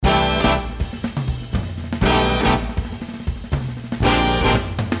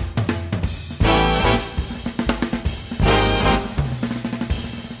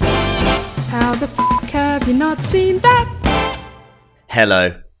you not seen that?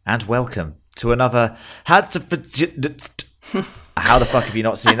 Hello and welcome to another How the fuck have you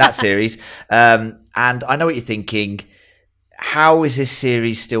not seen that series? And I know what you're thinking. How is this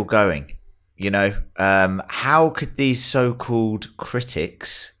series still going? You know, how could these so-called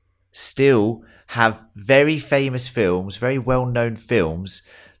critics still have very famous films, very well-known films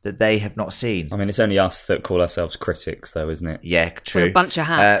that they have not seen? I mean, it's only us that call ourselves critics, though, isn't it? Yeah, true. We're a bunch of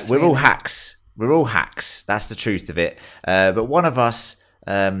hacks. We're all hacks. We're all hacks. That's the truth of it. But one of us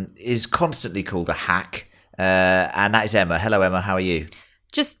is constantly called a hack, and that is Emma. Hello, Emma. How are you?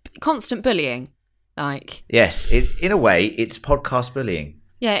 Just constant bullying. Yes, in a way, it's podcast bullying.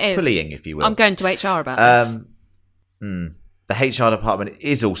 Yeah, it is. Bullying, if you will. I'm going to HR about this. The HR department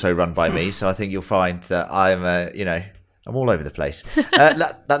is also run by me, so I think you'll find that I'm all over the place.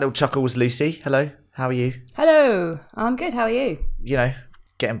 That little chuckle was Lucy. Hello, how are you? Hello, I'm good. How are you? You know,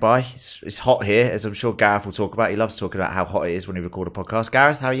 getting by. It's hot here, as I'm sure Gareth will talk about. He loves talking about how hot it is when we record a podcast.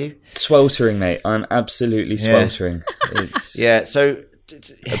 Gareth, how are you? Sweltering, mate. I'm absolutely sweltering. Yeah. It's so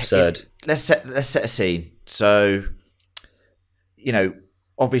absurd. Let's set a scene. So, you know,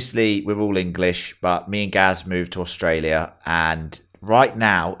 obviously we're all English, but me and Gaz moved to Australia, and right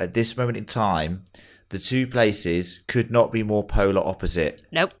now, at this moment in time, the two places could not be more polar opposite.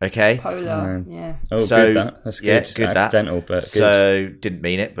 Nope. Okay? Polar, yeah. Oh, so, good that. That's good. Yeah, good Accidental, that. but good. So, didn't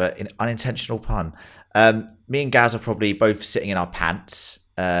mean it, but an unintentional pun. Me and Gaz are probably both sitting in our pants.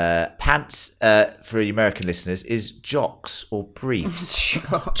 Pants, for the American listeners, is jocks or briefs.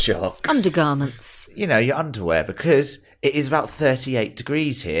 Jocks. Undergarments. You know, your underwear, because it is about 38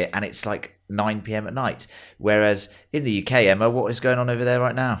 degrees here and it's like 9 p.m. at night. Whereas in the UK, Emma, what is going on over there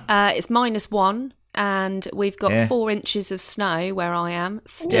right now? It's -1 and we've got 4 inches of snow where I am,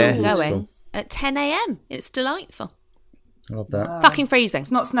 still going at 10 a.m. It's delightful. I love that. Wow. Fucking freezing.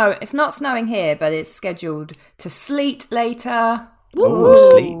 It's not snowing here, but it's scheduled to sleet later.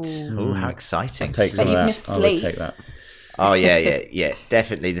 Oh, sleet. Oh, how exciting. Take some of that. miss I would sleep. take that. Oh, yeah,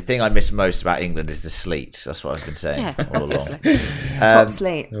 definitely. The thing I miss most about England is the sleet. That's what I've been saying all along. Top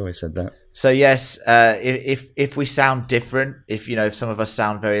sleet. I always said that. So yes, if we sound different, if some of us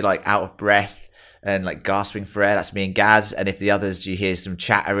sound very like out of breath and like gasping for air, that's me and Gaz. And if the others, you hear some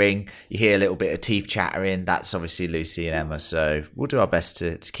chattering, you hear a little bit of teeth chattering, that's obviously Lucy and Emma. So we'll do our best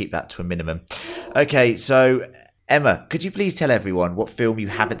to keep that to a minimum. Okay, so Emma, could you please tell everyone what film you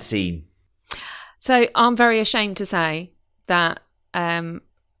haven't seen? So I'm very ashamed to say that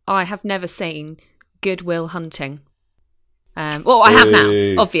I have never seen Good Will Hunting. I have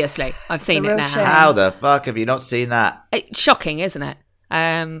now, obviously. I've seen it now. shame. How the fuck have you not seen that? It's shocking, isn't it?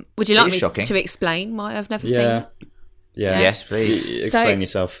 Would you like me shocking. to explain why I've never seen it? Yeah. Yes, please. Explain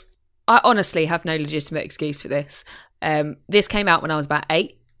yourself. I honestly have no legitimate excuse for this. This came out when I was about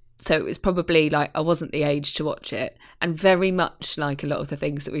 8. So it was probably like I wasn't the age to watch it. And very much like a lot of the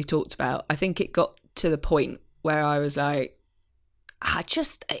things that we've talked about, I think it got to the point where I was like,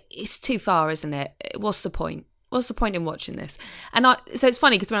 it's too far, isn't it? What's the point? What's the point in watching this? And so it's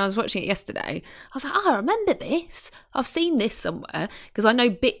funny because when I was watching it yesterday, I was like, I remember this. I've seen this somewhere because I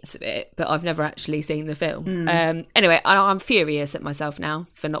know bits of it, but I've never actually seen the film. Anyway, I'm furious at myself now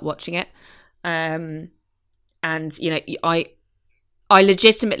for not watching it. And, you know, I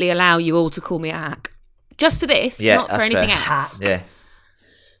legitimately allow you all to call me a hack. Just for this, not for anything else. Yeah.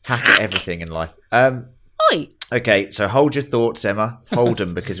 Hack at everything in life. Oi! Okay, so hold your thoughts, Emma. Hold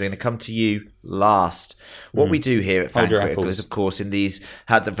them, because we're going to come to you last. What we do here at Fan Critical is, of course, in these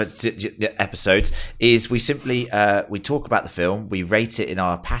episodes, is we simply we talk about the film, we rate it in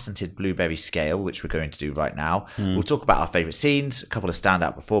our patented Blueberry scale, which we're going to do right now. We'll talk about our favourite scenes, a couple of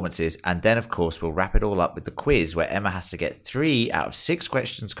standout performances, and then, of course, we'll wrap it all up with the quiz, where Emma has to get 3 out of 6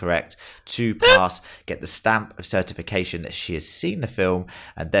 questions correct to pass, get the stamp of certification that she has seen the film,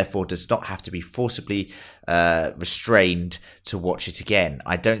 and therefore does not have to be forcibly restrained to watch it again.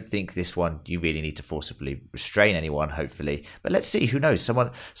 I don't think this one you really need to forcibly restrain anyone, hopefully, but let's see. Who knows?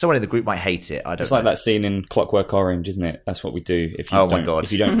 Someone in the group might hate it. I don't know. It's like that scene in Clockwork Orange, isn't it? That's what we do if you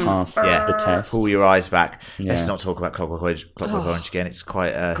if you don't pass the test. Pull your eyes back. Let's not talk about Clockwork Orange again. It's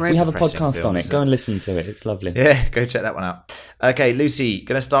quite we have a podcast on it. Go and listen to it. It's lovely. Yeah, go check that one out. Okay, Lucy,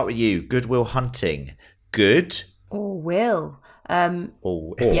 gonna start with you. Good Will Hunting. Good Or will.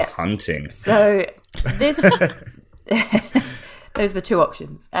 Hunting. So this, those are the 2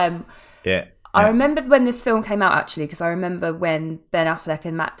 options. I remember when this film came out, actually, because I remember when Ben Affleck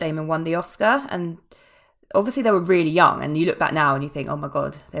and Matt Damon won the Oscar, and obviously they were really young, and you look back now and you think, oh my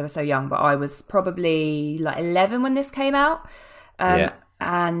God, they were so young, but I was probably like 11 when this came out.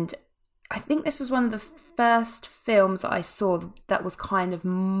 And I think this was one of the first films that I saw that was kind of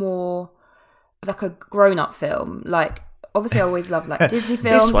more like a grown-up film. Like, obviously I always love like Disney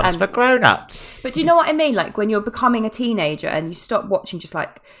films. This one's for grown-ups. But do you know what I mean? Like when you're becoming a teenager and you stop watching just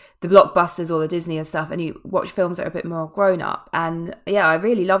like the blockbusters or the Disney and stuff, and you watch films that are a bit more grown-up. And yeah, I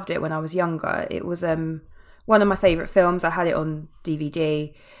really loved it when I was younger. It was one of my favourite films. I had it on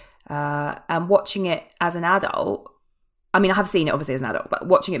DVD. And watching it as an adult, I mean, I have seen it obviously as an adult, but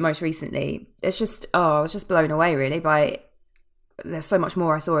watching it most recently, it's just, I was just blown away really by, there's so much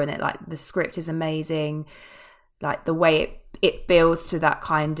more I saw in it. Like the script is amazing. Like the way it builds to that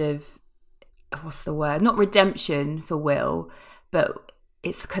kind of, what's the word? Not redemption for Will, but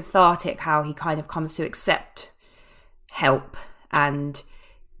it's cathartic how he kind of comes to accept help and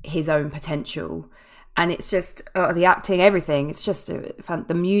his own potential. And it's just the acting, everything. It's just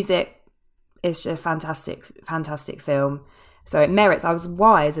the music. It's just a fantastic film. So it merits. I was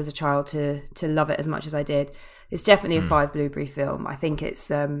wise as a child to love it as much as I did. It's definitely a 5 Blueberry film. I think it's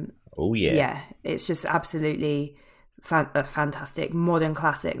it's just absolutely a fantastic modern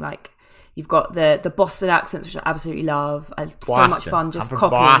classic. Like you've got the Boston accents, which I absolutely love. So much fun just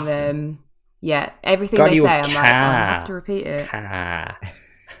copying them. Yeah, everything they say, I'm like, I have to repeat it. Car.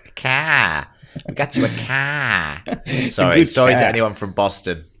 I got you a car. Sorry to anyone from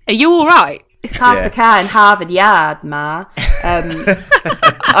Boston. Are you all right? Have the car in Harvard Yard, ma.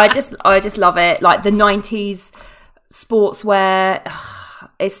 I just love it. Like the 90s sportswear.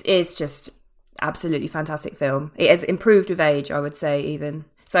 It's just absolutely fantastic film. It has improved with age, I would say, even.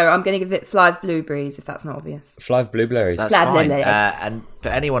 So I'm going to give it 5 blueberries, if that's not obvious. 5 blueberries. That's fine. And for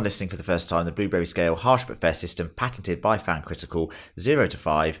anyone listening for the first time, the Blueberry Scale, harsh but fair system, patented by Fan Critical, 0 to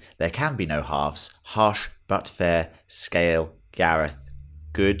 5. There can be no halves. Harsh but fair scale. Gareth,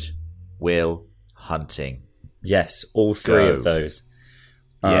 Good Will Hunting. Yes, all 3 of those.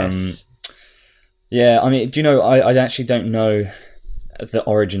 Yes. Yeah, I mean, do you know, I actually don't know the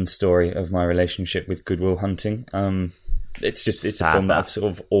origin story of my relationship with Good Will Hunting. It's a film that I've sort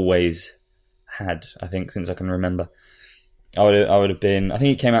of always had, I think, since I can remember. I would have been, I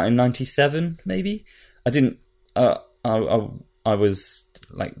think it came out in 97, maybe. I didn't, I was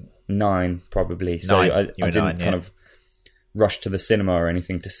like 9 probably, so I didn't kind of rush to the cinema or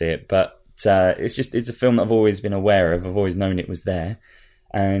anything to see it, but it's a film that I've always been aware of. I've always known it was there,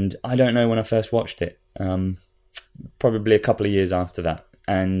 and I don't know when I first watched it, probably a couple of years after that,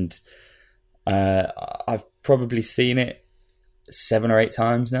 and I've probably seen it 7 or 8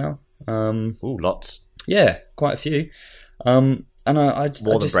 times now. Lots. Yeah, quite a few. And I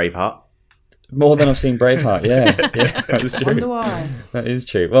more than Braveheart. More than I've seen Braveheart. Yeah, that's true. Wonder why. That is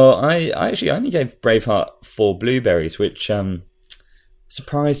true. Well, I actually only gave Braveheart 4 blueberries, which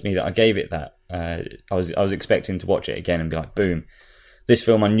surprised me that I gave it that. I was expecting to watch it again and be like, boom, this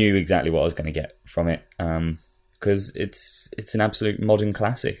film, I knew exactly what I was going to get from it, because it's an absolute modern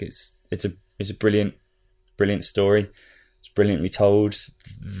classic. It's a brilliant story. It's brilliantly told.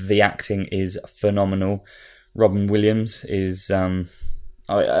 The acting is phenomenal. Robin Williams is actually,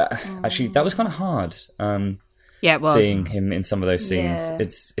 that was kind of hard. Yeah, it was. Seeing him in some of those scenes,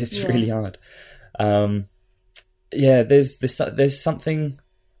 it's really hard. There's something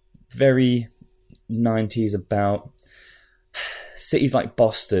very 90s about cities like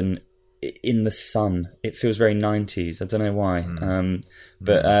Boston in the sun. It feels very 90s. I don't know why,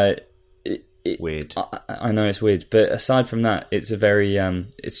 but weird. I know it's weird, but aside from that, it's a very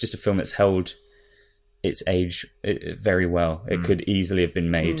it's just a film that's held its age very well. It could easily have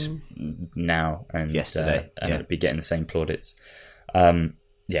been made now and yesterday, and it'd be getting the same plaudits.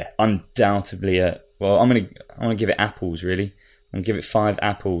 Undoubtedly. Well, I'm gonna give it apples. Really, I'm gonna give it 5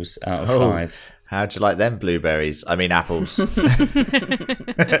 apples out of 5. How'd you like them blueberries? I mean apples. How'd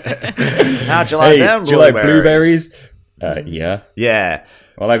you like them? Do you like blueberries? Yeah. Yeah.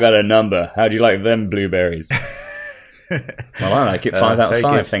 Well, I got a number. How do you like them blueberries? Well, I like it 5 out of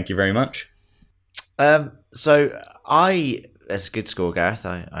 5. Good. Thank you very much. So that's a good score, Gareth.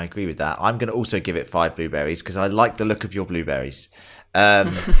 I agree with that. I'm going to also give it 5 blueberries because I like the look of your blueberries. But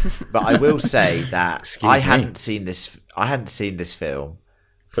I will say that I hadn't seen this film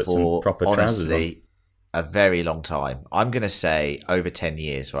for honestly a very long time. I'm going to say over 10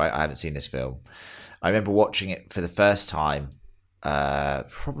 years, right? I haven't seen this film. I remember watching it for the first time,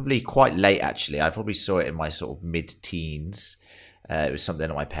 probably quite late actually. I probably saw it in my sort of mid-teens. It was something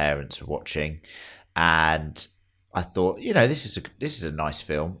that my parents were watching, and I thought, this is a nice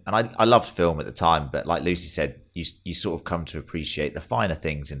film, and I loved film at the time. But like Lucy said, you sort of come to appreciate the finer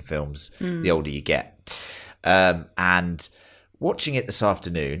things in films the older you get. And watching it this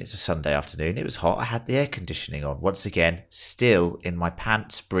afternoon, it's a Sunday afternoon, it was hot, I had the air conditioning on, once again, still in my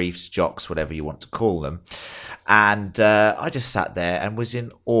pants, briefs, jocks, whatever you want to call them. And I just sat there and was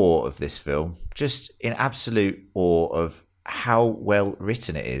in awe of this film, just in absolute awe of how well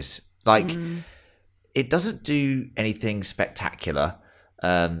written it is. Like, it doesn't do anything spectacular,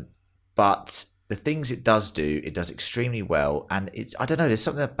 but the things it does do, it does extremely well. And it's, I don't know, there's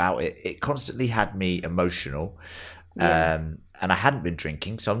something about it. It constantly had me emotional. And I hadn't been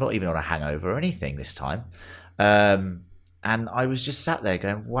drinking, so I'm not even on a hangover or anything this time. And I was just sat there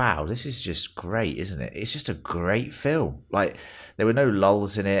going, wow, this is just great, isn't it? It's just a great film. Like, there were no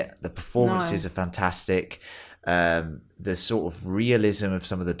lulls in it. The performances are fantastic. The sort of realism of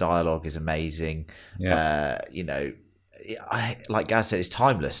some of the dialogue is amazing. You know, like Gaz said, it's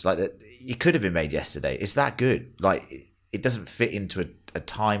timeless. Like, that, it could have been made yesterday. It's that good. Like, it doesn't fit into a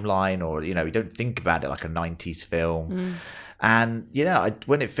timeline, or, you know, you don't think about it like a 90s film. And, you know,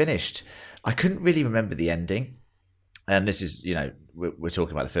 when it finished, I couldn't really remember the ending. And this is, you know, we're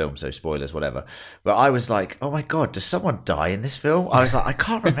talking about the film, so spoilers, whatever. But I was like, oh my God, does someone die in this film? I was like, I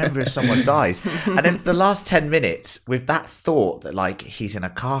can't remember if someone dies. And then for the last 10 minutes, with that thought that, like, he's in a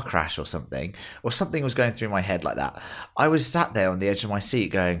car crash or something was going through my head like that, I was sat there on the edge of my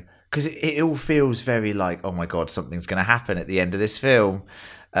seat going, because it all feels very like, oh my God, something's going to happen at the end of this film.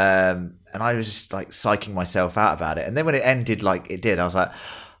 And I was just like psyching myself out about it. And then when it ended like it did, I was like,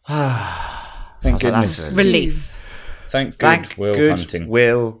 thank goodness. Relief. Thank good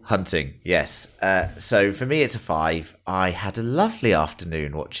Will Hunting, yes. So for me, it's a 5. I had a lovely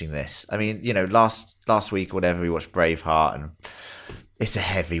afternoon watching this. I mean, you know, last week or whatever, we watched Braveheart, and it's a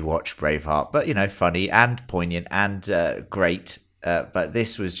heavy watch, Braveheart, but, you know, funny and poignant and great. But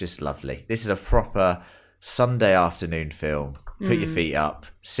this was just lovely. This is a proper Sunday afternoon film. Put your feet up,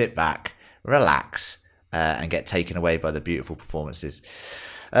 sit back, relax, and get taken away by the beautiful performances.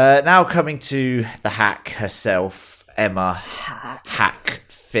 Now coming to the hack herself, Emma Hack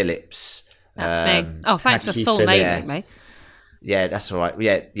Phillips. That's me. Oh, thanks for full naming me. Yeah, that's all right.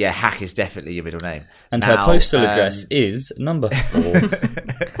 Yeah, Hack is definitely your middle name. And her postal address is number 4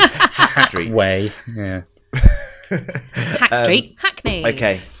 Hack Street Way. Yeah. Hack Street, Hackney.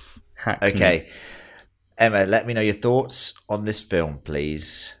 Okay. Hackney. Okay. Emma, let me know your thoughts on this film,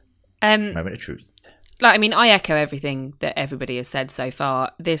 please. Moment of truth. Like, I mean, I echo everything that everybody has said so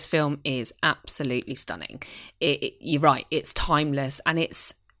far. This film is absolutely stunning. You're right, it's timeless, and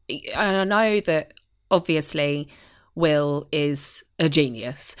I know that obviously Will is a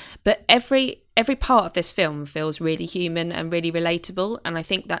genius, but every part of this film feels really human and really relatable, and I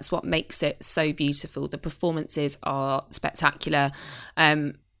think that's what makes it so beautiful. The performances are spectacular.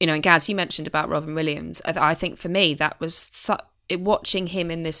 You know, and Gaz, you mentioned about Robin Williams. I think for me, that was watching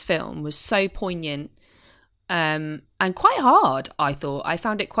him in this film was so poignant. And quite hard, I thought. I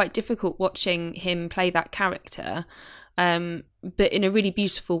found it quite difficult watching him play that character, but in a really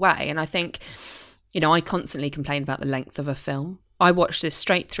beautiful way. And I think, you know, I constantly complain about the length of a film. I watched this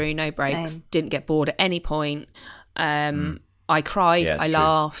straight through, no breaks, didn't get bored at any point. I cried, I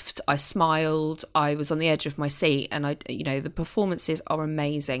laughed, I smiled, I was on the edge of my seat, and you know, the performances are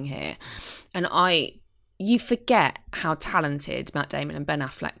amazing here. And you forget how talented Matt Damon and Ben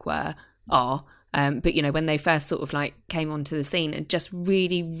Affleck are. But, you know, when they first sort of like came onto the scene, and just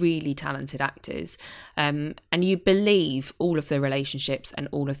really, really talented actors. And you believe all of the relationships and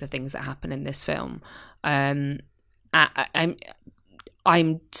all of the things that happen in this film. I'm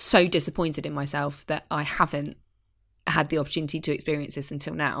so disappointed in myself that I haven't had the opportunity to experience this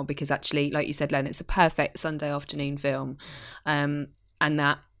until now, because actually, like you said, Len, it's a perfect Sunday afternoon film. And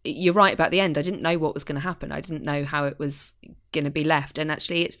that you're right about the end. I didn't know what was going to happen. I didn't know how it was going to be left. And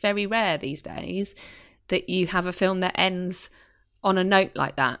actually, it's very rare these days that you have a film that ends on a note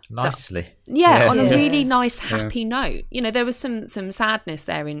like that. Nicely. On a really nice, happy note. You know, there was some sadness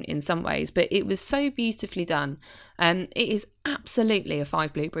there in some ways, but it was so beautifully done. It is absolutely a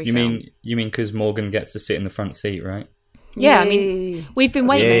 5 Blueberry film. You mean because Morgan gets to sit in the front seat, right? Yeah, I mean, we've been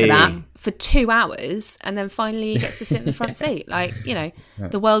waiting for that for 2 hours, and then finally he gets to sit in the front seat. Like, you know,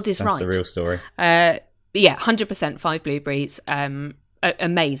 the world is right. That's the real story. But yeah, 100% 5 Blueberries.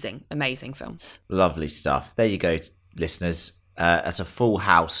 Amazing film. Lovely stuff. There you go, listeners. As a full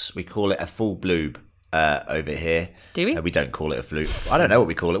house, we call it a full bloob over here. Do we? We don't call it a floob. I don't know what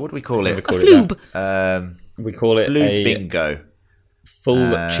we call it. What do we call it? A floob. We call it bloob bingo.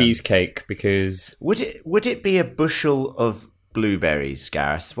 Full cheesecake, because would it be a bushel of blueberries,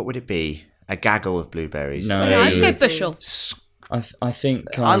 Gareth? What would it be? A gaggle of blueberries? No, let's go bushel. I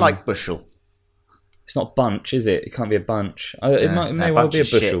think I like bushel. It's not bunch, is it? It can't be a bunch. It may well be a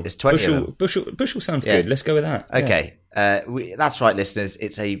bushel. There's 20 of them. Bushel sounds good. Let's go with that. Okay. That's right, listeners.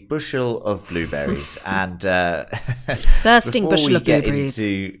 It's a bushel of blueberries, and bursting bushel of blueberries.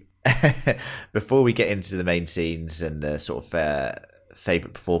 Before we get into the main scenes and the sort of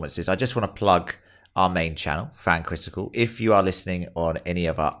favourite performances, I just want to plug our main channel, Fan Critical. If you are listening on any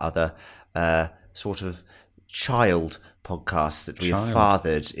of our other sort of child podcasts that we have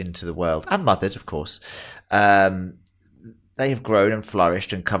fathered into the world, and mothered, of course, they have grown and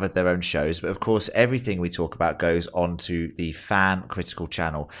flourished and covered their own shows. But of course, everything we talk about goes onto the Fan Critical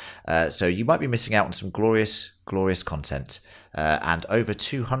channel. So you might be missing out on some glorious content and over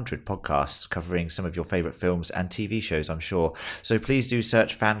 200 podcasts covering some of your favourite films and TV shows, I'm sure. So please do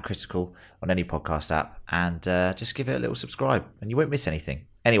search Fan Critical on any podcast app and just give it a little subscribe and you won't miss anything.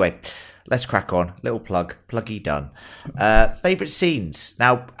 Anyway, let's crack on. Little pluggy done. Favourite scenes.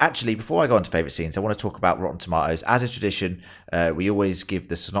 Now, actually, before I go on to favourite scenes, I want to talk about Rotten Tomatoes. As a tradition, we always give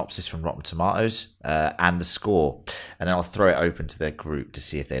the synopsis from Rotten Tomatoes and the score. And then I'll throw it open to their group to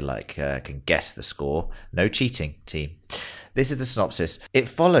see if they can guess the score. No cheating, team. This is the synopsis. It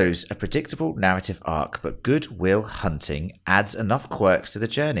follows a predictable narrative arc, but Good Will Hunting adds enough quirks to the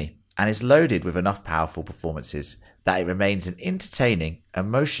journey and is loaded with enough powerful performances that it remains an entertaining,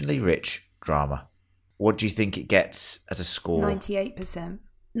 emotionally rich drama. What do you think it gets as a score? 98%.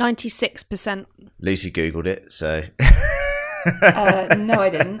 96%. Lucy Googled it, so... No, I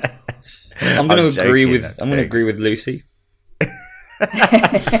didn't. I'm going to agree with Lucy.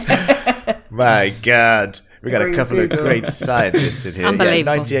 My God. We got a couple of great scientists in here.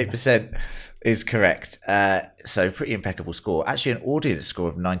 Unbelievable. Yeah, 98% is correct. So pretty impeccable score. Actually, an audience score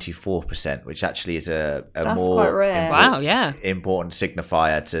of 94%, which actually is a more quite rare. important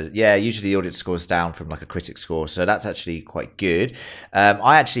signifier to. Yeah, usually the audience score is down from like a critic score, so that's actually quite good.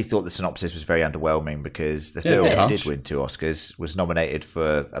 I actually thought the synopsis was very underwhelming because the film did win 2 Oscars, was nominated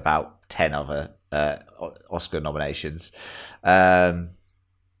for about 10 other Oscar nominations.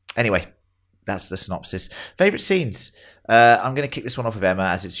 Anyway. That's the synopsis. Favourite scenes? I'm going to kick this one off with Emma,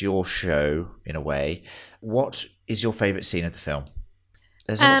 as it's your show, in a way. What is your favourite scene of the film?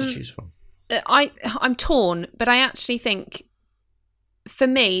 There's a lot to choose from. I'm torn, but I actually think, for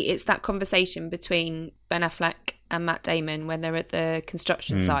me, it's that conversation between Ben Affleck and Matt Damon when they're at the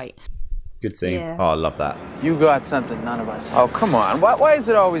construction site. Good scene. Yeah. Oh, I love that. You got something none of us have. Oh, come on. Why is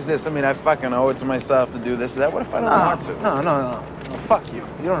it always this? I mean, I fucking owe it to myself to do this or that. What if I don't want to? No. Fuck you.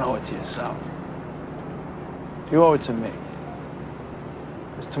 You don't owe it to yourself. You owe it to me.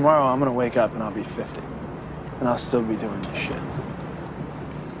 Because tomorrow I'm gonna wake up and I'll be 50. And I'll still be doing this shit.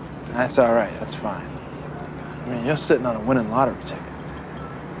 And that's all right. That's fine. I mean, you're sitting on a winning lottery ticket.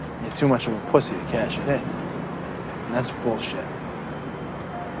 You're too much of a pussy to cash it in. And that's bullshit.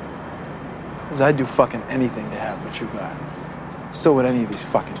 Because I'd do fucking anything to have what you got. So would any of these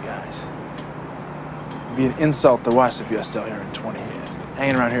fucking guys. It'd be an insult to us if you're still here in 20 years.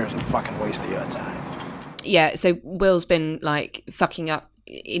 Hanging around here is a fucking waste of your time. Yeah, so Will's been like fucking up,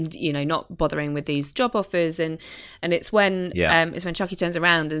 not bothering with these job offers, and it's when Chucky turns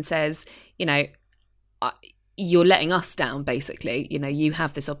around and says, you're letting us down, basically. You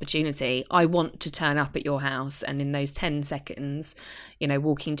have this opportunity. I want to turn up at your house, and in those 10 seconds,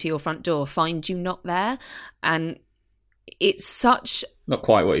 walking to your front door, find you not there, and it's such. Not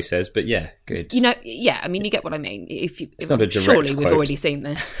quite what he says, but yeah, good. I mean, you get what I mean. It's not a direct surely quote. We've already seen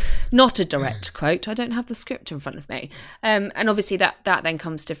this. Not a direct quote. I don't have the script in front of me. And obviously that then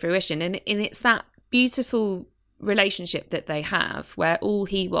comes to fruition. And it's that beautiful relationship that they have where all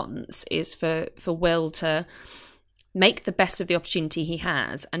he wants is for Will to make the best of the opportunity he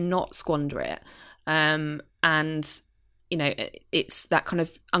has and not squander it. And, it's that kind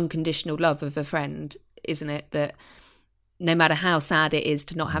of unconditional love of a friend, isn't it? That no matter how sad it is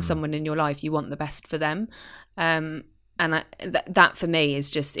to not have someone in your life, you want the best for them. And that for me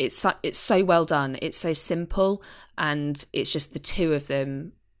is just, it's so well done. It's so simple. And it's just the two of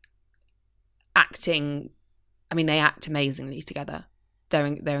them acting. I mean, they act amazingly together. They're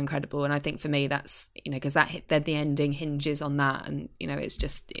incredible. And I think for me, that's, because then the ending hinges on that. And,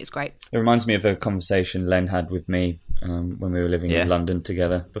 it's great. It reminds me of a conversation Len had with me when we were living in London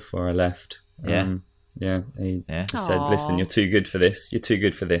together before I left. He said, "Listen, you're too good for this. You're too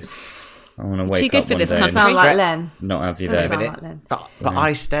good for this. I want to wake too good up for one this day country. Sound like Len. Not have you Doesn't there." sound like Len. But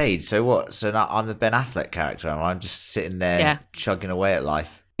I stayed. So what? So now I'm the Ben Affleck character. I'm just sitting there chugging away at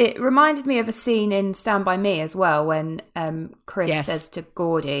life. It reminded me of a scene in Stand By Me as well when Chris says to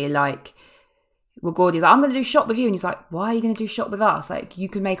Gordy, Gordy's like, I'm going to do shop with you. And he's like, why are you going to do shop with us? Like, you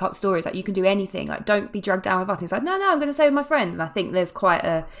can make up stories. Like, you can do anything. Like, don't be dragged down with us. And he's like, no, I'm going to stay with my friends. And I think there's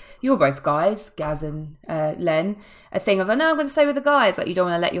quite you're both guys, Gaz and Len, a thing of, no, I'm going to stay with the guys. Like, you don't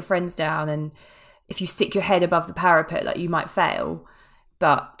want to let your friends down. And if you stick your head above the parapet, like you might fail.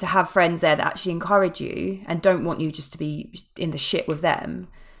 But to have friends there that actually encourage you and don't want you just to be in the shit with them,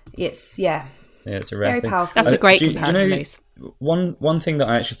 it's it's a rare very thing. powerful. That's a great comparison, Lise. One thing that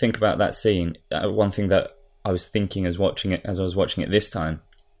I actually think about that scene, one thing that I was thinking as I was watching it this time,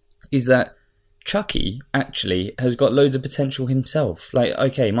 is that Chucky actually has got loads of potential himself. Like,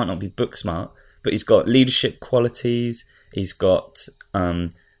 okay, he might not be book smart, but he's got leadership qualities. He's got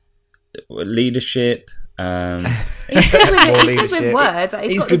leadership. He's good with words.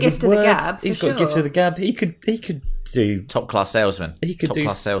 Like, he's got the gift of the gab. He's got gift of the gab. He could do top class salesman. He could top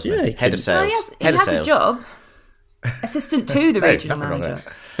class salesman. Yeah, head of sales. He has a job. Assistant to the regional manager.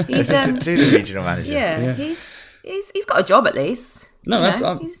 Assistant to the regional manager. Yeah. He's got a job at least.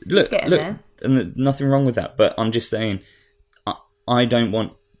 No, he's getting there. And nothing wrong with that. But I'm just saying, I don't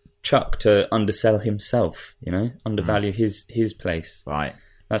want Chuck to undersell himself. Undervalue his place. Right.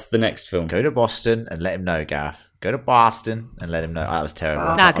 That's the next film. Go to Boston and let him know, Gareth. Go to Boston and let him know. Oh, that was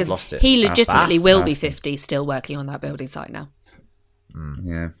terrible. Nah, because he legitimately will be 50, still working on that building site now.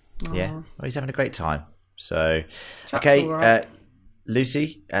 Yeah. Yeah. Well, he's having a great time. So, Chuck's okay, right.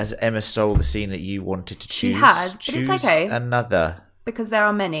 Lucy, as Emma stole the scene that you wanted to choose, she has, but choose it's okay another. Because there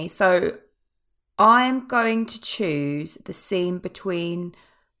are many. So I'm going to choose the scene between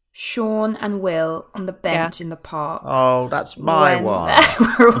Sean and Will on the bench in the park. Oh, that's my one.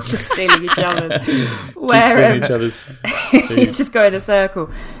 We're all just stealing each other's. Stealing each other's. You just go in a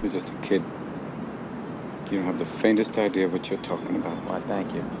circle. You're just a kid. You don't have the faintest idea what you're talking about. Why,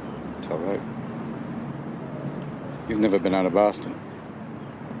 thank you. It's all right. You've never been out of Boston.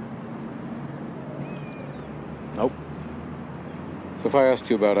 Nope. So if I asked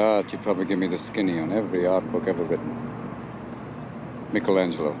you about art, you'd probably give me the skinny on every art book ever written.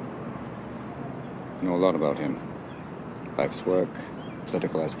 Michelangelo. You know a lot about him. Life's work,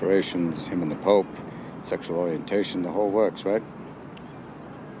 political aspirations, him and the Pope, sexual orientation, the whole works, right?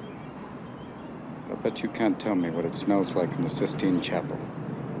 I bet you can't tell me what it smells like in the Sistine Chapel.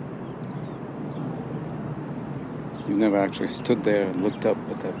 You've never actually stood there and looked up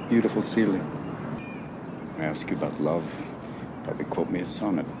at that beautiful ceiling. I ask you about love, you'd probably quote me a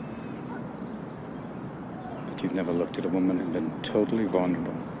sonnet. But you've never looked at a woman and been totally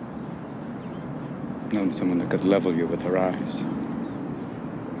vulnerable. Known someone that could level you with her eyes.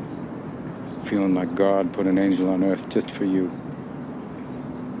 Feeling like God put an angel on earth just for you.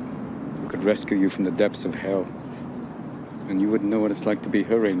 Who could rescue you from the depths of hell. And you wouldn't know what it's like to be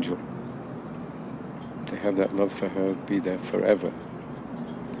her angel. To have that love for her be there forever.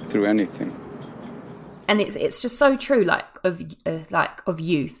 Through anything. And it's just so true, of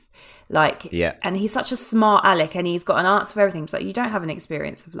youth, and he's such a smart aleck, and he's got an answer for everything. It's like, you don't have an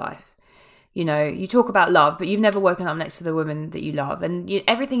experience of life, you talk about love, but you've never woken up next to the woman that you love, and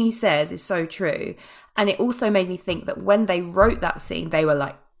everything he says is so true. And it also made me think that when they wrote that scene, they were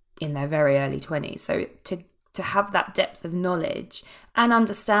like in their very early 20s. So to have that depth of knowledge and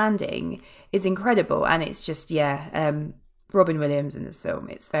understanding is incredible, and it's just Robin Williams in this film.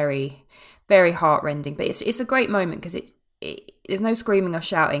 It's very, very heartrending, but it's a great moment because there's no screaming or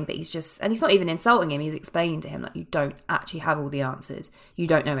shouting, but he's not even insulting him. He's explaining to him, like, you don't actually have all the answers. You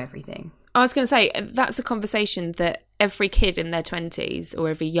don't know everything. I was going to say, that's a conversation that every kid in their 20s or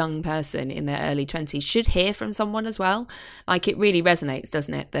every young person in their early 20s should hear from someone as well. Like, it really resonates,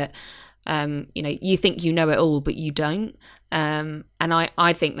 doesn't it? That, you think you know it all, but you don't. And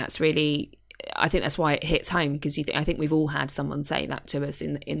I think that's really... I think that's why it hits home, because I think we've all had someone say that to us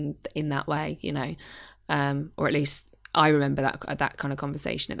in that way, or at least I remember that kind of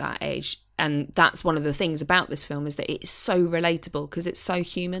conversation at that age. And that's one of the things about this film, is that it's so relatable because it's so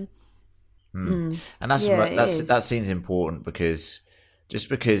human. And that scene's important because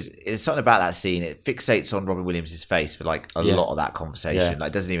it's something about that scene. It fixates on Robin Williams' face for like a lot of that conversation. Like,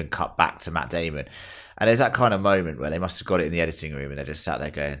 it doesn't even cut back to Matt Damon. And there's that kind of moment where they must have got it in the editing room and they just sat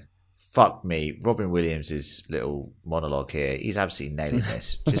there going, fuck me, Robin Williams' little monologue here, he's absolutely nailing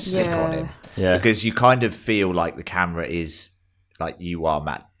this. Just stick on him. Yeah. Because you kind of feel like the camera is like, you are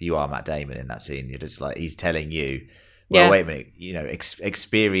Matt Damon in that scene. You're just like, he's telling you, well, wait a minute,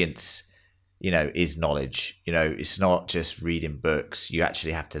 experience, is knowledge. It's not just reading books. You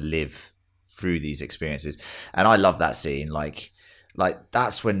actually have to live through these experiences. And I love that scene. Like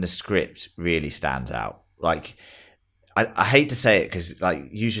that's when the script really stands out. Like, I hate to say it because, like,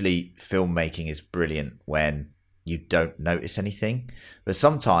 usually filmmaking is brilliant when you don't notice anything. But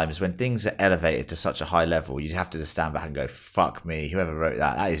sometimes when things are elevated to such a high level, you have to just stand back and go, fuck me, whoever wrote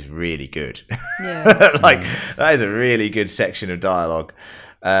that is really good. Yeah. That is a really good section of dialogue.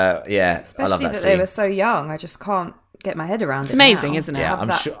 Especially I love that scene. They were so young. I just can't get my head around it. It's amazing, now. isn't it? Yeah,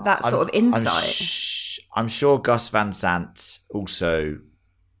 Have that sort of insight. I'm sure Gus Van Sant also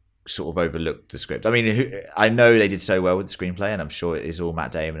sort of overlooked the script. I mean, I know they did so well with the screenplay, and I'm sure it is all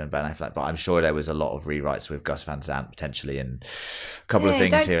Matt Damon and Ben Affleck, but I'm sure there was a lot of rewrites with Gus Van Sant potentially, and a couple of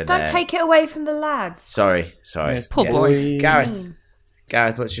things here and there. Don't take it away from the lads. Sorry. Poor boys.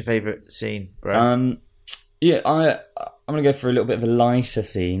 Gareth, what's your favourite scene, bro? I'm gonna go for a little bit of a lighter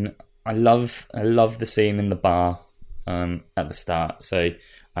scene. I love the scene in the bar at the start. So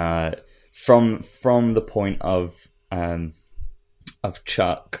from the point of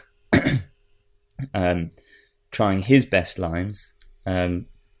Chuck trying his best lines, and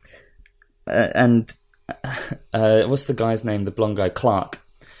what's the guy's name? The blonde guy, Clark.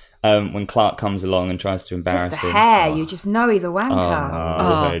 When Clark comes along and tries to embarrass him. Just the hair, you just know he's a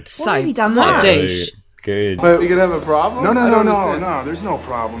wanker. So why has he done what that? a douche. Good. But we could have a problem? No, there's no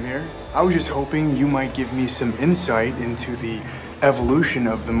problem here. I was just hoping you might give me some insight into the evolution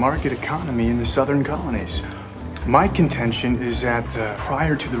of the market economy in the southern colonies. My contention is that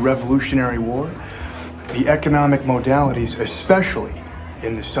prior to the Revolutionary War, the economic modalities, especially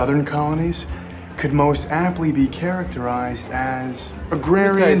in the southern colonies, could most aptly be characterized as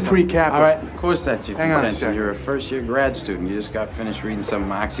agrarian pre-capital. All right, of course that's your Hang on a contention. second. You're a first-year grad student. You just got finished reading some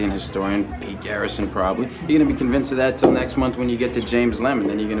Marxian historian, Pete Garrison probably. You're going to be convinced of that till next month when you get to James Lemon.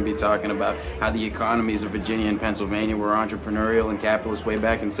 Then you're going to be talking about how the economies of Virginia and Pennsylvania were entrepreneurial and capitalist way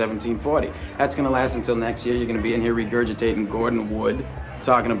back in 1740. That's going to last until next year. You're going to be in here regurgitating Gordon Wood,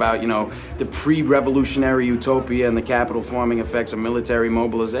 talking about, the pre-revolutionary utopia and the capital forming effects of military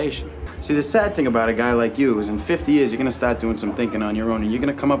mobilization. See, the sad thing about a guy like you is in 50 years, you're going to start doing some thinking on your own, and you're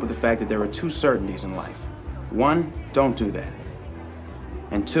going to come up with the fact that there are two certainties in life. One, don't do that.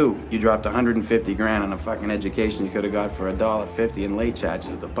 And two, you dropped 150 grand on a fucking education you could have got for $1.50 in late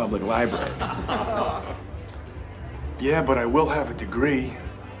charges at the public library. Yeah, but I will have a degree.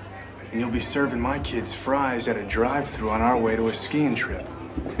 And you'll be serving my kids fries at a drive-thru on our way to a skiing trip.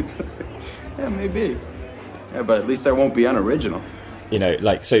 Yeah, maybe. Yeah, but at least I won't be unoriginal.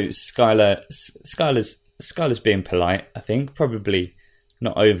 So Skylar's being polite, I think, probably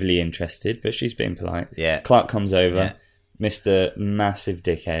not overly interested, but she's being polite. Yeah. Clark comes over, Mr. Massive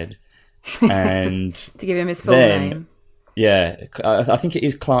Dickhead, and to give him his full name. Yeah, I think it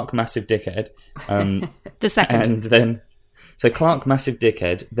is Clark Massive Dickhead. The second. And then, so Clark Massive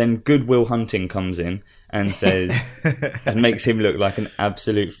Dickhead, then Goodwill Hunting comes in and says, and makes him look like an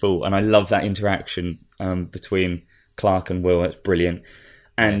absolute fool. And I love that interaction between Clark and Will. It's brilliant.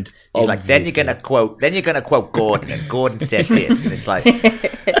 And he's like, then you're gonna quote Gordon, and Gordon said this, and it's like, and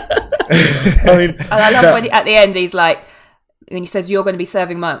I love when at the end he's like, when he says you're going to be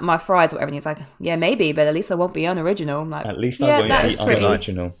serving my fries or whatever, and he's like, yeah, maybe, but at least I won't be unoriginal. I'm like, at least I won't be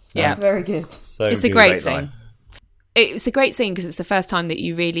unoriginal. Yeah, that's very good. So it's good. A great scene. It's a great scene because it's the first time that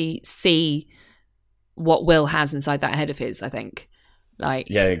you really see what Will has inside that head of his, I think.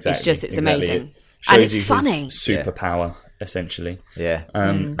 Yeah, exactly. It's amazing. It shows and it's you funny. His superpower, essentially. Yeah.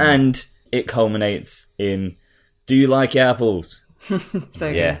 And it culminates in, do you like apples?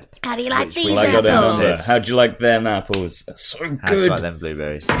 So good. How do you like these apples? How do you like them apples? So good. How do you like them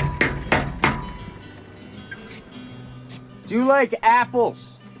blueberries? Do you like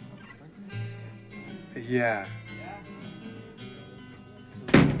apples? Yeah.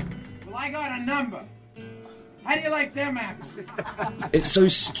 Well, I got a number. How do you like them apples? It's so...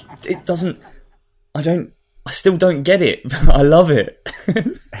 It doesn't... I still don't get it, but I love it.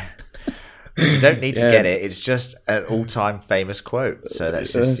 You don't need to get it. It's just an all-time famous quote. So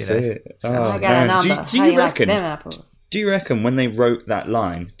that's just, it. I got a number. Do you reckon? Like them apples? Do you reckon when they wrote that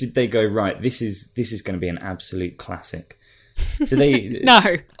line, did they go, right, this is going to be an absolute classic? Did they... No.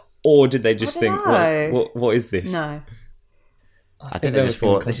 Or did they just think, what is this? No. I think they just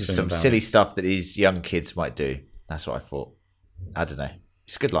thought, this is some silly stuff that these young kids might do. That's what I thought. I don't know.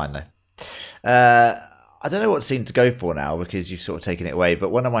 It's a good line, though. I don't know what scene to go for now because you've sort of taken it away, but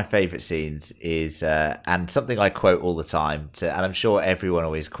one of my favourite scenes is, and something I quote all the time, and I'm sure everyone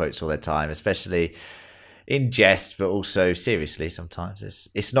always quotes all their time, especially in jest, but also seriously sometimes.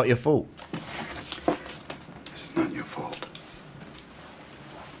 It's not your fault. It's not your fault.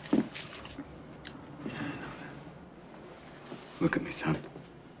 Look at me, son.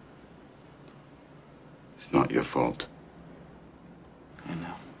 It's not your fault. I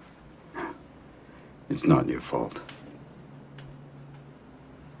know. It's not your fault.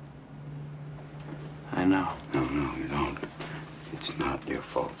 I know. No, you don't. It's not your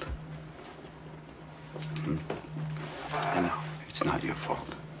fault. I know. It's not your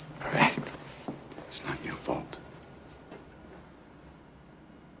fault. All right. It's not your fault.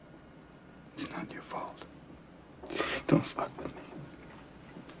 It's not your fault. Don't fuck with me.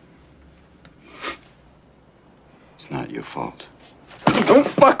 It's not your fault. Don't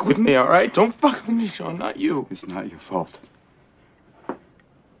fuck with me, all right? Don't fuck with me, Sean. Not you. It's not your fault.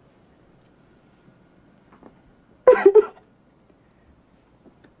 It's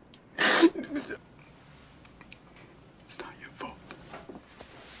not your fault.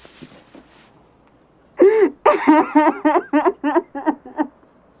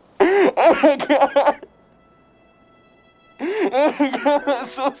 Oh my God. Oh my God, I'm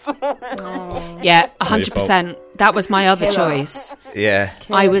so sorry. Yeah, 100%. That was my other choice. Yeah.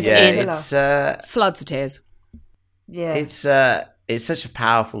 I was in it's, floods of tears. Yeah. It's such a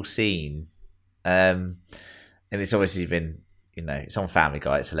powerful scene. And it's obviously been, it's on Family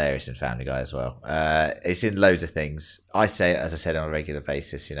Guy. It's hilarious in Family Guy as well. It's in loads of things. I say it, as I said, on a regular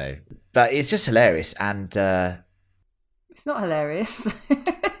basis, But it's just hilarious. And it's not hilarious.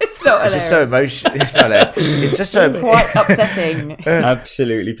 It's not hilarious. It's just so emotional. It's not hilarious. It's just so quite upsetting.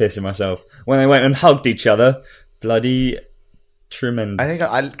 Absolutely pissing myself when they went and hugged each other. Bloody tremendous.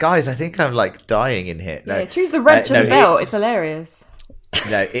 I think I'm like dying in here. No, yeah, choose the wrench and the belt. It's hilarious.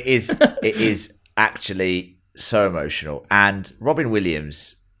 No, it is. It is actually so emotional. And Robin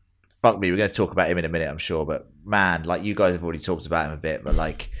Williams, fuck me, we're going to talk about him in a minute, I'm sure. But man, like you guys have already talked about him a bit, but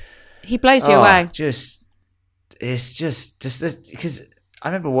like he blows you away. It's just this, because I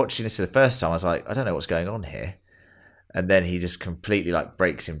remember watching this for the first time. I was like, I don't know what's going on here. And then he just completely like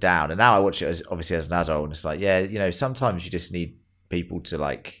breaks him down. And now I watch it as an adult, and it's like, yeah, sometimes you just need people to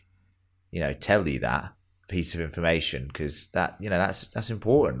like, tell you that piece of information, because that's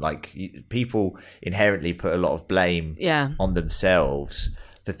important. Like people inherently put a lot of blame on themselves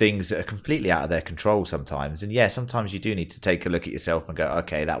for things that are completely out of their control sometimes. And yeah, sometimes you do need to take a look at yourself and go,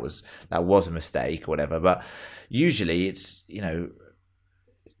 okay, that was a mistake or whatever. But usually it's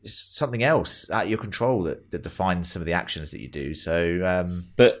it's something else out of your control that defines some of the actions that you do. So,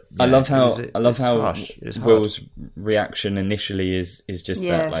 but I love how Will's hard. reaction initially is just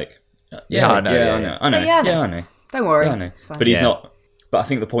that, like, I know. I know. Don't worry. Yeah, I know. But he's not. But I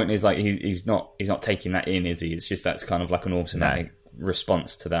think the point is like he's not taking that in, is he? It's just that's kind of like an automatic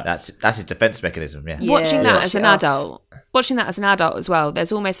response to that. That's his defense mechanism. Yeah. Watching that as an adult as well,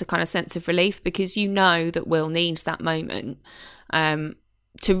 there's almost a kind of sense of relief, because you know that Will needs that moment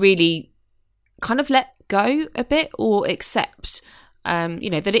to really kind of let go a bit, or accept that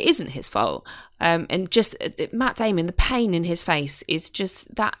it isn't his fault. And just Matt Damon, the pain in his face is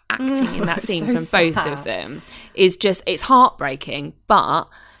just that acting in that scene from both of them is just, it's heartbreaking, but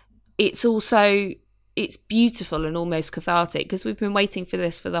it's also, it's beautiful and almost cathartic, because we've been waiting for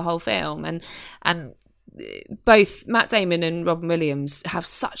this for the whole film, and both Matt Damon and Robin Williams have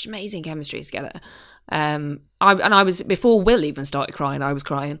such amazing chemistry together. I was, before Will even started crying, I was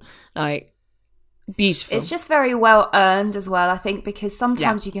crying. Like, beautiful. It's just very well earned as well, I think, because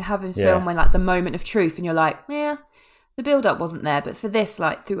sometimes you can have in film when like the moment of truth and you're like, yeah, the build up wasn't there. But for this,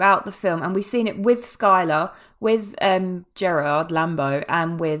 like throughout the film, and we've seen it with Skylar, with Gerard Lambeau,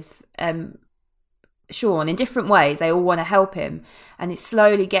 and with Sean in different ways. They all want to help him, and it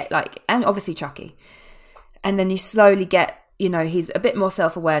slowly get like, and obviously Chucky, and then you slowly get, he's a bit more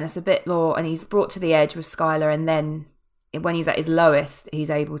self-awareness, a bit more, and he's brought to the edge with Skylar, and then when he's at his lowest, he's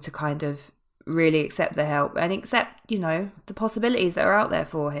able to kind of really accept the help and accept, the possibilities that are out there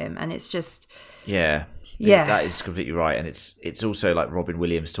for him. And it's just... Yeah, that is completely right. And it's also like Robin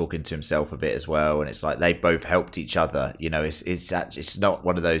Williams talking to himself a bit as well. And it's like they both helped each other. It's not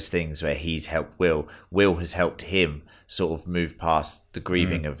one of those things where he's helped Will. Will has helped him sort of move past the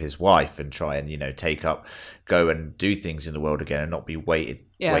grieving of his wife and try and, go and do things in the world again and not be weighed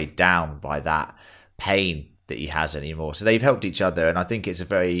down by that pain that he has anymore. So they've helped each other, and I think it's a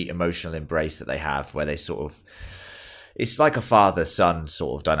very emotional embrace that they have, where they sort of, it's like a father-son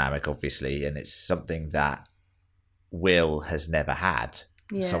sort of dynamic, obviously, and it's something that Will has never had.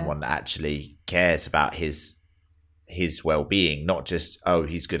 Someone that actually cares about his well-being, not just, oh,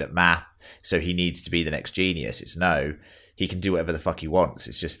 he's good at math, so he needs to be the next genius. It's no, he can do whatever the fuck he wants.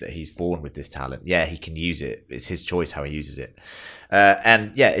 It's just that he's born with this talent. Yeah, he can use it. It's his choice how he uses it.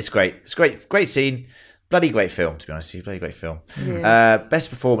 And yeah, it's great. It's great scene. Bloody great film, to be honest with you. Bloody great film. Yeah. Best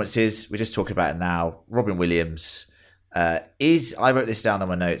performances, we're just talking about it now. Robin Williams I wrote this down on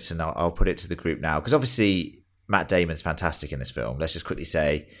my notes, and I'll put it to the group now, because obviously Matt Damon's fantastic in this film. Let's just quickly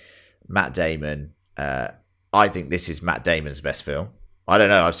say Matt Damon, I think this is Matt Damon's best film. I don't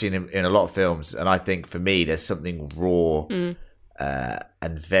know, I've seen him in a lot of films, and I think for me there's something raw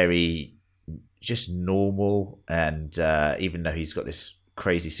and very just normal, and even though he's got this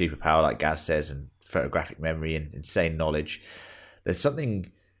crazy superpower like Gaz says, and photographic memory and insane knowledge, there's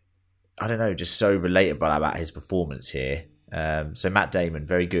something I don't know, just so relatable about his performance here. So Matt Damon,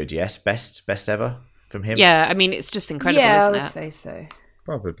 very good. Yes, best ever from him. Yeah, I mean, it's just incredible, isn't it? I would say so.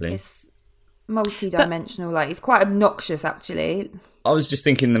 Probably. It's multi-dimensional. Like, he's quite obnoxious, actually. I was just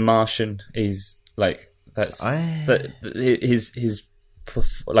thinking The Martian is like his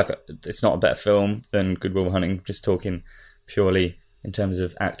like it's not a better film than Good Will Hunting. Just talking purely in terms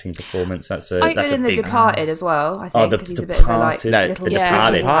of acting performance. That's a The Departed as well. I think because he's a bit of a like little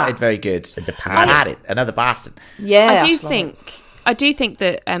Departed, very good. The Departed, another bastard. Yeah, I do think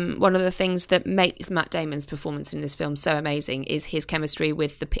that one of the things that makes Matt Damon's performance in this film so amazing is his chemistry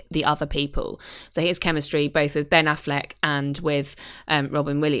with the other people. So his chemistry both with Ben Affleck and with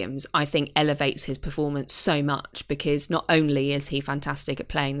Robin Williams, I think elevates his performance so much, because not only is he fantastic at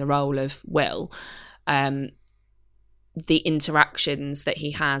playing the role of Will, the interactions that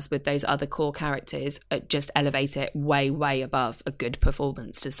he has with those other core characters just elevate it way, way above a good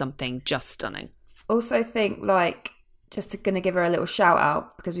performance to something just stunning. Also think just going to give her a little shout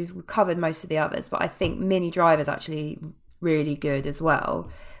out because we've covered most of the others, but I think Minnie Driver's actually really good as well.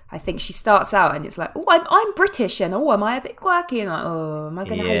 I think she starts out and it's like, oh, I'm British and am I a bit quirky? And like, oh, am I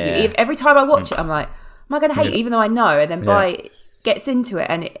going to hate you? Every time I watch it, I'm like, am I going to hate you? Even though I know. And then gets into it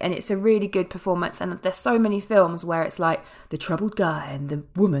and it's a really good performance. And there's so many films where it's like the troubled guy and the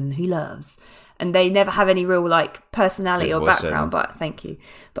woman he loves, and they never have any real like personality or background. But thank you.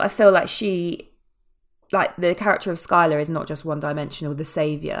 But I feel like the character of Skylar is not just one-dimensional, the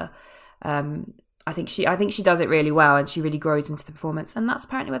saviour. I think she does it really well, and she really grows into the performance. And that's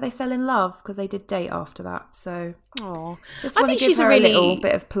apparently where they fell in love, because they did date after that. So, just want to give her a little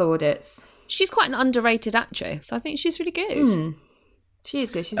bit of plaudits. She's quite an underrated actress. I think she's really good. She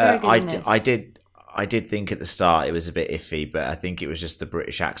is good. She's very good in this. I did think at the start it was a bit iffy, but I think it was just the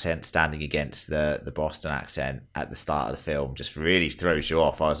British accent standing against the Boston accent at the start of the film just really throws you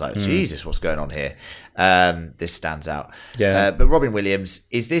off. I was like, Jesus, what's going on here? This stands out. Yeah. But Robin Williams,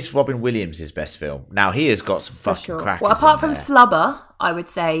 is this Robin Williams' best film? Now, he has got some fucking crackers. Well, apart from Flubber, I would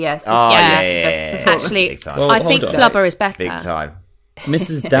say yes. Yeah. Actually, I think Flubber is better. Big time.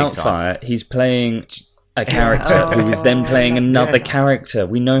 Mrs. Doubtfire, he's playing a character who is then playing another character.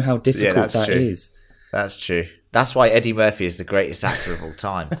 We know how difficult that is. That's true. That's why Eddie Murphy is the greatest actor of all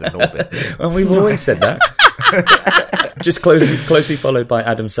time for Norbit. And we've always said that. Just closely followed by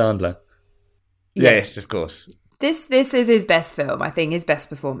Adam Sandler. Yes, of course. This is his best film, I think. His best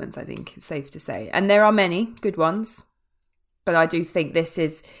performance, I think, it's safe to say. And there are many good ones. But I do think this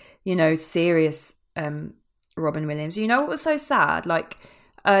is, serious Robin Williams. You know what was so sad? Like,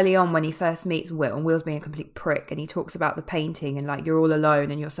 early on when he first meets Will, and Will's being a complete prick, and he talks about the painting and like, you're all alone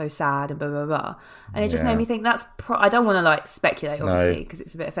and you're so sad and blah blah blah, and it just made me think I don't want to like speculate, obviously, because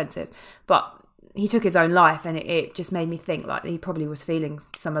it's a bit offensive, but he took his own life, and it just made me think like he probably was feeling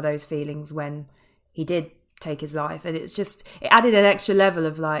some of those feelings when he did take his life. And it added an extra level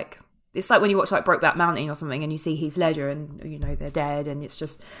of like, it's like when you watch like Brokeback Mountain or something and you see Heath Ledger and they're dead, and it's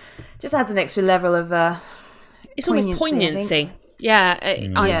just adds an extra level of it's almost poignancy. Yeah,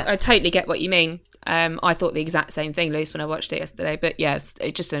 I totally get what you mean. I thought the exact same thing, Luce, when I watched it yesterday. But yeah, it's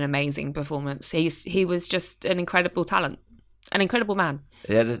just an amazing performance. He was just an incredible talent, an incredible man.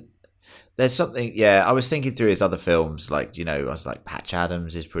 Yeah, there's something. Yeah, I was thinking through his other films, like I was like, Patch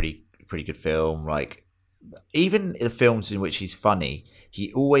Adams is pretty good film. Like, even the films in which he's funny,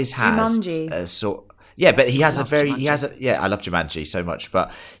 he always has Jumanji. A sort. Yeah, but I love Jumanji so much,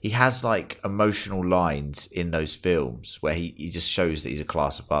 but he has like emotional lines in those films where he just shows that he's a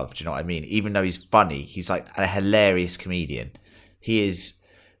class above. Do you know what I mean? Even though he's funny, he's like a hilarious comedian. He is,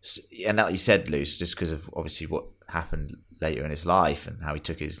 and like you said, Luce, just because of obviously what happened later in his life and how he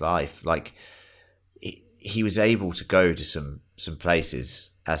took his life, like he was able to go to some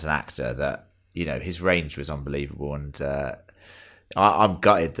places as an actor that, his range was unbelievable. And I'm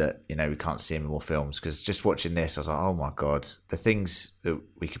gutted that we can't see him in more films, because just watching this, I was like, oh my god, the things that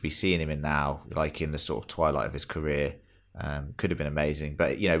we could be seeing him in now, like in the sort of twilight of his career, could have been amazing.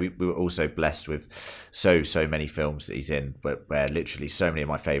 But we were also blessed with so many films that he's in, where literally so many of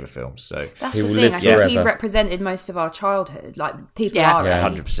my favourite films. So that's the thing. I think he represented most of our childhood, like people are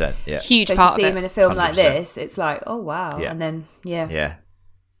 100%. Yeah, huge so part to see of it. him in a film 100%. like this, it's like, oh wow, and then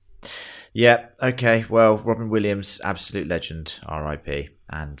Yeah. Okay. Well, Robin Williams, absolute legend. R.I.P.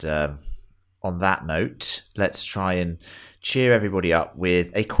 And on that note, let's try and cheer everybody up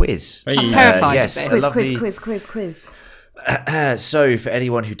with a quiz. I'm terrified. Yes, of this. a lovely quiz. So, for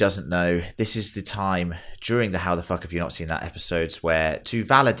anyone who doesn't know, this is the time during the How the Fuck Have You Not Seen That episodes where to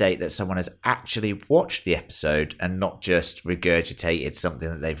validate that someone has actually watched the episode and not just regurgitated something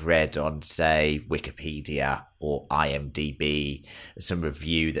that they've read on, say, Wikipedia or IMDb, some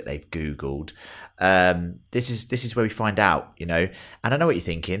review that they've Googled. This is where we find out, you know. And I know what you're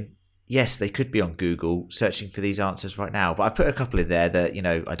thinking. Yes, they could be on Google searching for these answers right now, but I've put a couple in there that, you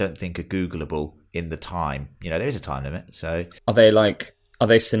know, I don't think are Googleable in the time. You know, there is a time limit, so... Are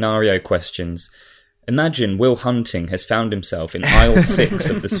they scenario questions? Imagine Will Hunting has found himself in aisle 6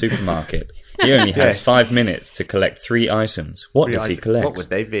 of the supermarket. He only has 5 minutes to collect 3 items. What does he collect? What would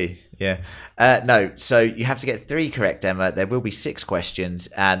they be? Yeah. No, so you have to get 3 correct, Emma. There will be 6 questions,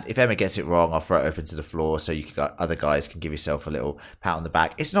 and if Emma gets it wrong, I'll throw it open to the floor so other guys can give yourself a little pat on the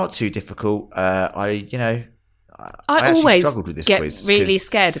back. It's not too difficult. I always struggled with this get quiz really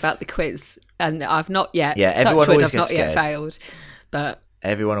scared about the quiz, and I've not yet. Yeah, everyone always gets I've not scared. yet failed, but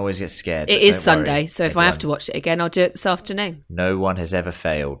everyone always gets scared. It is Sunday, so if I have to watch it again, I'll do it this afternoon. No one has ever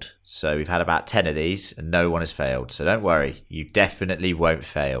failed. So we've had about 10 of these, and no one has failed. So don't worry, you definitely won't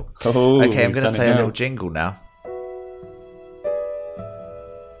fail. Oh, okay, I'm going to play a little jingle now.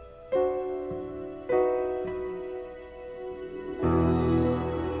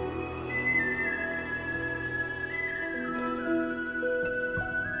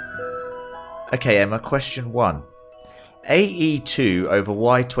 Okay, Emma, question 1. AE2 over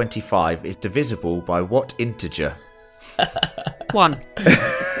Y25 is divisible by what integer? 1.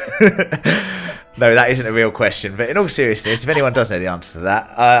 No, that isn't a real question, but in all seriousness, if anyone does know the answer to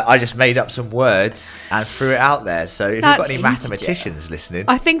that, I just made up some words and threw it out there. So if you've got any mathematicians listening...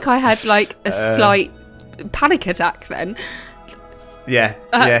 I think I had like a slight panic attack then. Yeah.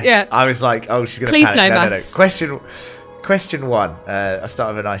 I was like, oh, she's going to panic. No. Question 1. I'll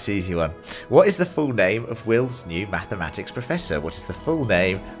start with a nice easy one. What is the full name of Will's new mathematics professor? What is the full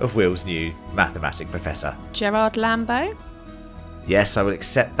name of Will's new mathematics professor? Gerard Lambeau. Yes, I will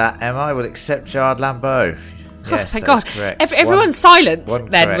accept that, Emma. I will accept Gerard Lambeau. Yes, thank God. Correct. Everyone's silence then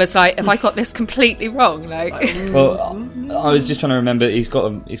correct. was like, have I got this completely wrong? Like, well, I was just trying to remember. He's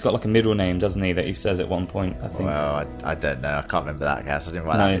got like a middle name, doesn't he? That he says at one point. I think. Well, I don't know. I can't remember that, guys. I didn't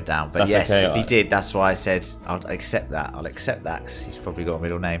write that bit down. But yes, okay. If he did, that's why I said I'll accept that. I'll accept that because he's probably got a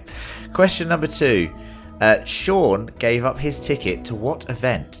middle name. Question number 2. Sean gave up his ticket to what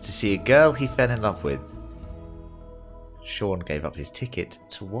event to see a girl he fell in love with? Sean gave up his ticket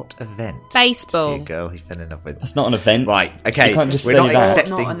to what event? Baseball. To see a girl he fell in love with. That's not an event. Right, okay. We're not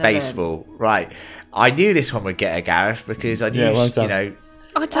accepting baseball. Event. Right. I knew this one would get a Gareth because I knew, well you know...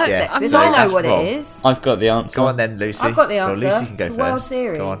 I don't I know what it is. I've got the answer. Go on then, Lucy. I've got the answer. Well, Lucy can go first. World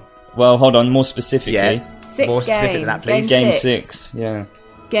Series. Go on. Well, hold on. More specifically. Yeah. More specific than that, please. Game 6. Yeah.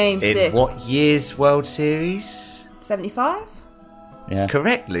 Game 6. In what year's World Series? 75? Yeah.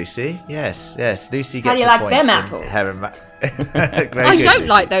 Correct, Lucy. Yes. Lucy gets How do you like them apples? I don't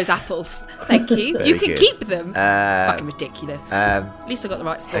like those apples. Thank you. You can keep them. Fucking ridiculous. At least I got the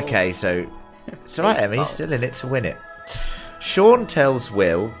right sport. Okay, so it's all right, Emma. You're still in it to win it. Sean tells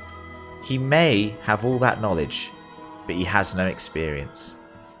Will he may have all that knowledge, but he has no experience.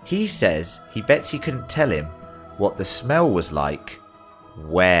 He says he bets he couldn't tell him what the smell was like.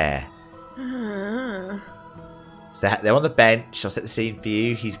 Where? So they're on the bench. I'll set the scene for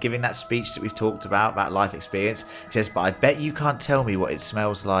you. He's giving that speech that we've talked about life experience. He says, but I bet you can't tell me what it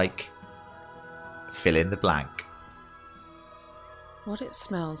smells like. Fill in the blank. What it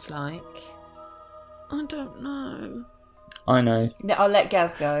smells like? I don't know. I know. I'll let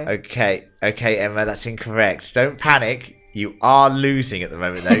Gaz go. Okay, Emma, that's incorrect. Don't panic. You are losing at the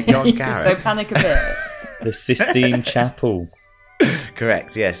moment, though. Go on, Gareth. So panic a bit. The Sistine Chapel.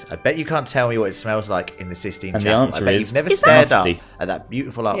 Correct, yes. I bet you can't tell me what it smells like in the Sistine and Chapel. The answer I bet is you've never stared up at that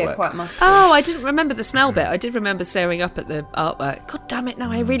beautiful artwork. Yeah, quite musty. Oh, I didn't remember the smell bit. I did remember staring up at the artwork. God damn it,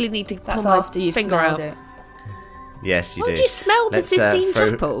 now I really need to pull my finger out. It. Yes, you do. Why do you smell the Sistine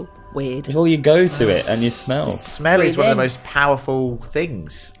Chapel? Weird. Before you go to it and you smell. Smell is one of the most powerful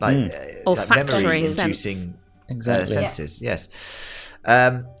things. Like memory-inducing senses. Yes.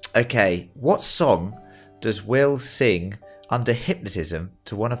 Okay, what song does Will sing under hypnotism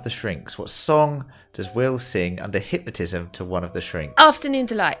to one of the shrinks? What song does Will sing under hypnotism to one of the shrinks? Afternoon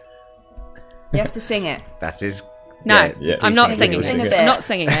Delight. You have to sing it. That is... No, I'm not singing it. I'm not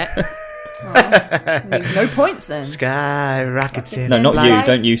singing it. No points then. Sky rocketing. No, not you.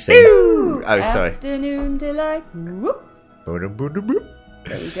 Don't you sing. Oh, sorry. Afternoon Delight. Whoop.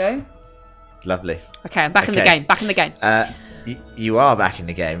 There you go. Lovely. Okay, I'm back in the game. Back in the game. You are back in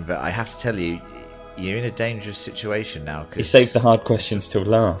the game, but I have to tell you, you're in a dangerous situation now. You saved the hard questions till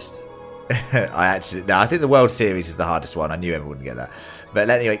last. I think the World Series is the hardest one. I knew everyone wouldn't get that. But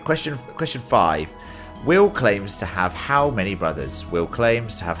anyway, question 5. Will claims to have how many brothers?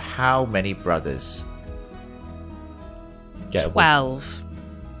 12.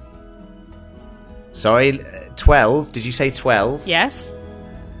 Sorry, 12? Did you say 12? Yes.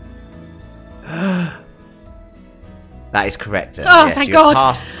 That is correct. Oh, yes, thank you God.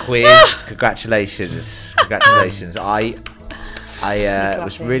 passed the quiz. Congratulations. I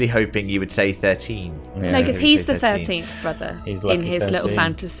was really hoping you would say 13. No, because he's the 13th brother He's in his 13. little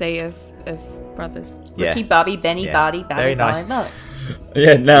fantasy of brothers. Ricky, Bobby, Benny, Barty, Barry, Very nice.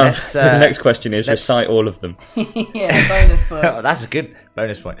 Yeah, now the next question is recite all of them. Yeah, bonus point. Oh, that's a good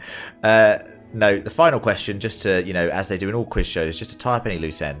bonus point. No, the final question, just to, as they do in all quiz shows, just to tie up any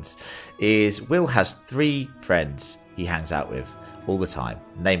loose ends, is Will has 3 friends he hangs out with all the time.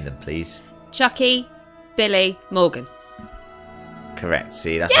 Name them, please. Chucky, Billy, Morgan. Correct.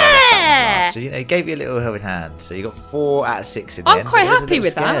 See, that's how I last. He gave you a little helping hand. So you got 4 out of 6 in the end. I'm quite happy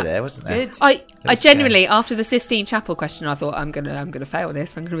with that. There, wasn't there? Good. I genuinely, after the Sistine Chapel question, I thought I'm gonna fail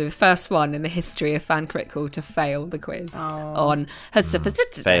this. I'm gonna be the first one in the history of Fan Critical to fail the quiz on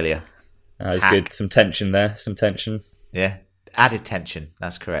Failure. That was good. Some tension there. Yeah, added tension.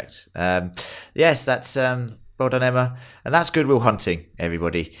 That's correct. Yes, that's well done, Emma. And that's Good Will Hunting,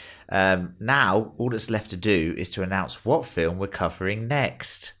 everybody. Now, all that's left to do is to announce what film we're covering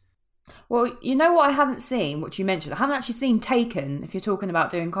next. Well, you know what I haven't seen, what you mentioned? I haven't actually seen Taken, if you're talking about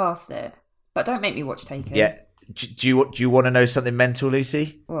doing Cast It. But don't make me watch Taken. Yeah. Do you want to know something mental,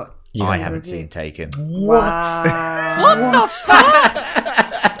 Lucy? What? I haven't seen Taken. Wow. What the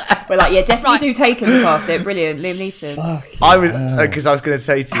fuck? We're like, yeah, definitely do Taken the Cast It. Brilliant. Liam Neeson. I was going to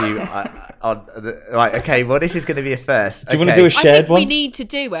say to you, right, okay, well, this is going to be a first. Do you want to do a shared one? We need to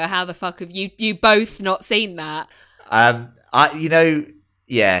do a how the fuck have you both not seen that?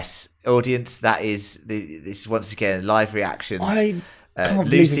 Yes, audience, that is this once again live reactions. Lucy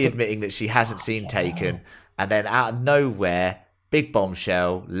Lucy admitting that she hasn't seen Taken, and then out of nowhere, big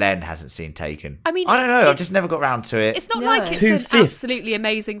bombshell, Len hasn't seen Taken. I mean, I don't know, I've just never got round to it. It's not like it's 2/5. an absolutely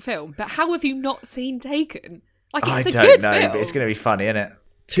amazing film, but how have you not seen Taken? Like, it's I a don't good know, film. but it's going to be funny, isn't it?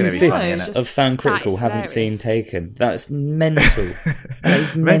 2/5 of Fan Critical haven't seen Taken. That's mental. That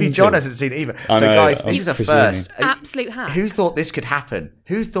is Maybe mental. John hasn't seen it either. I So, know, guys, I'm this is a presuming. first. Absolute hacks. Who thought this could happen?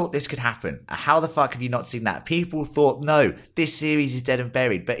 How the fuck have you not seen that? People thought, no, this series is dead and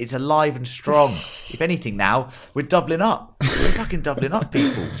buried, but it's alive and strong. If anything, now we're doubling up. We're fucking doubling up,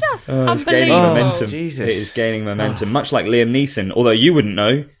 people. Just It's gaining unbelievable. momentum. Jesus. It is gaining momentum, much like Liam Neeson. Although you wouldn't know,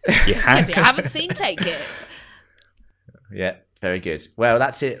 you Because hacks. you haven't seen Taken. Yeah, very good. Well,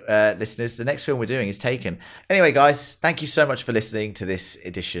 that's it, listeners. The next film we're doing is Taken. Anyway, guys, thank you so much for listening to this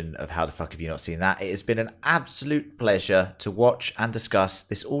edition of How the Fuck Have You Not Seen That? It has been an absolute pleasure to watch and discuss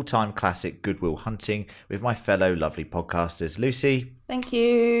this all-time classic Good Will Hunting with my fellow lovely podcasters, Lucy. Thank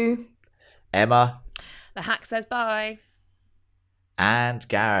you. Emma. The hack says bye. And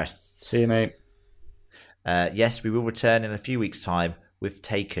Gareth. See you, mate. Yes, we will return in a few weeks' time with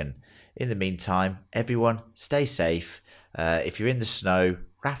Taken. In the meantime, everyone, stay safe. If you're in the snow,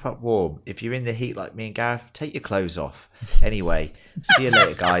 wrap up warm. If you're in the heat like me and Gareth, take your clothes off. Anyway, see you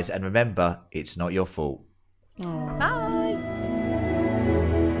later, guys. And remember, it's not your fault. Bye. Bye.